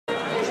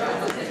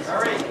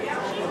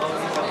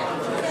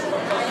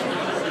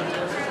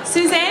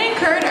Suzanne and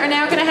Kurt are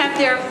now going to have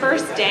their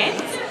first dance,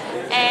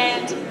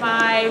 and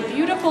my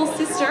beautiful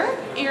sister,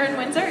 Erin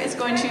Winsor, is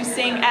going to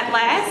sing At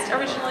Last,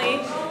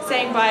 originally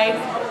sang by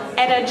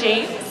Etta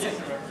James,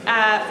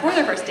 for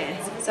their first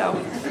dance. So.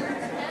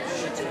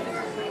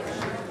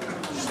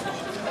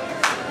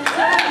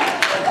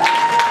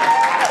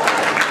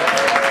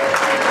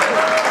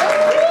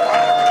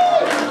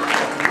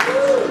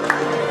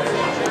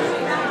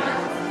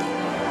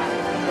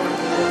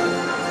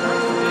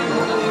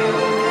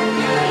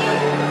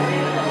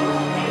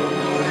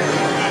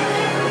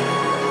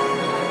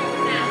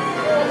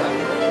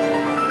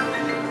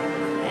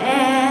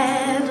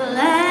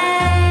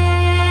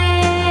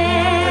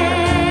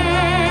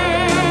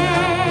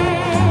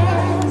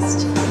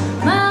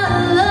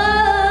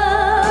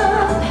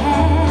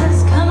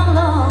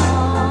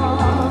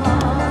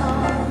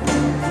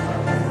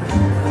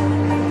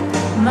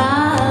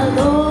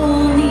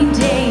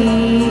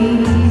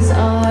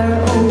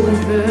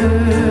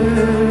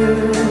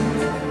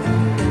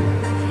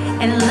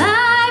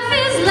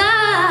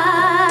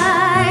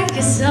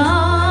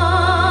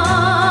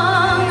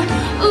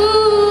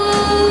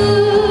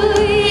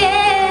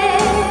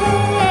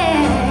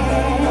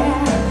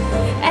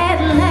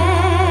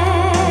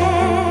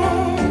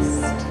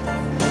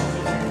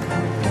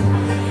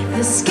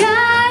 The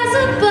skies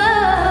above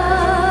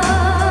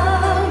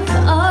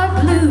are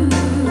blue.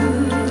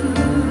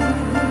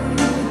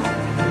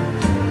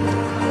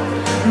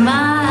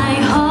 My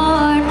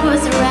heart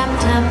was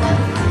wrapped up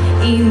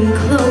in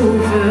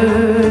clovers.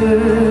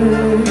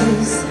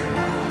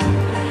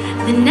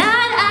 The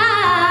night I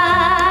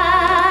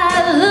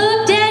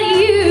looked at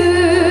you,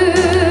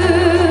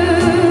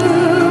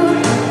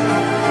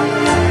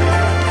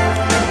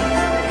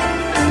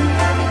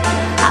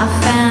 I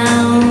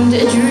found a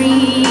dream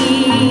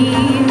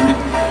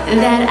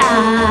that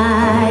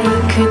I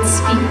could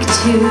speak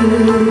to,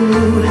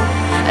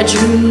 a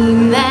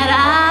dream that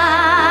I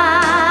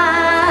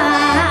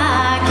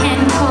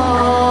can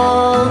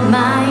call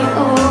my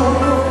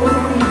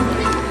own.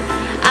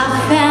 I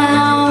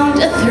found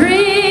a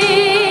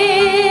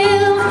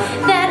thrill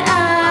that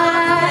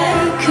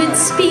I could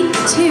speak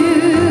to,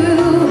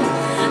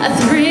 a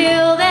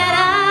thrill that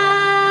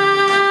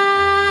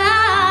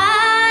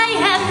I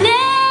have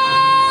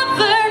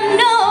never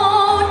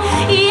known.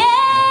 Yeah.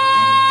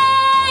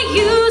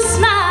 You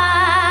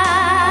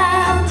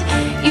smiled,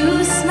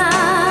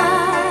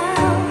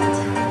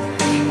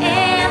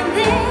 and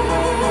then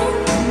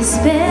the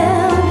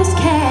spell was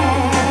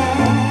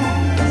cast,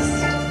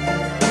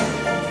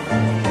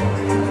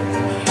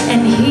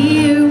 and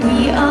here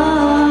we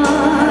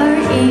are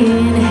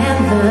in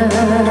heaven,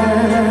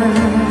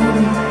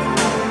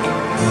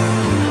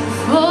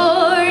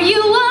 for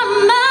you are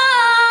mine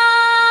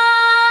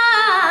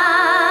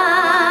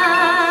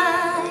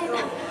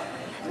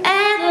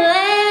at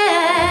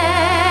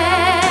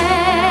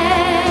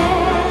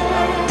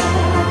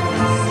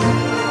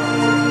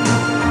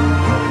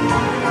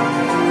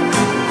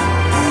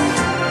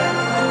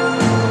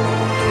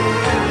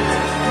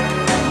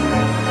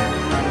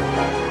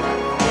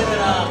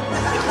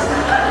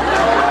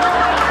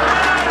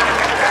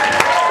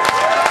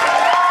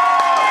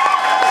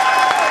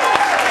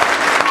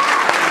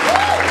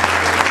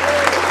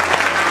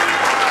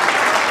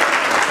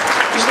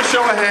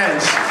Show of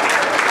hands.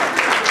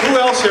 Who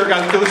else here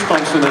got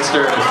goosebumps when that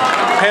started?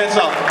 Hands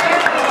up.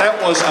 That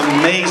was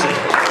amazing.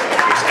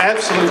 It was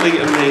absolutely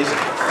amazing.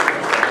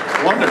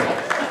 Wonderful.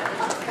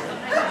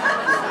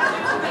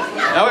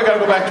 Now we got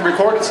to go back to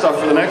recording stuff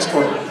for the next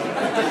one.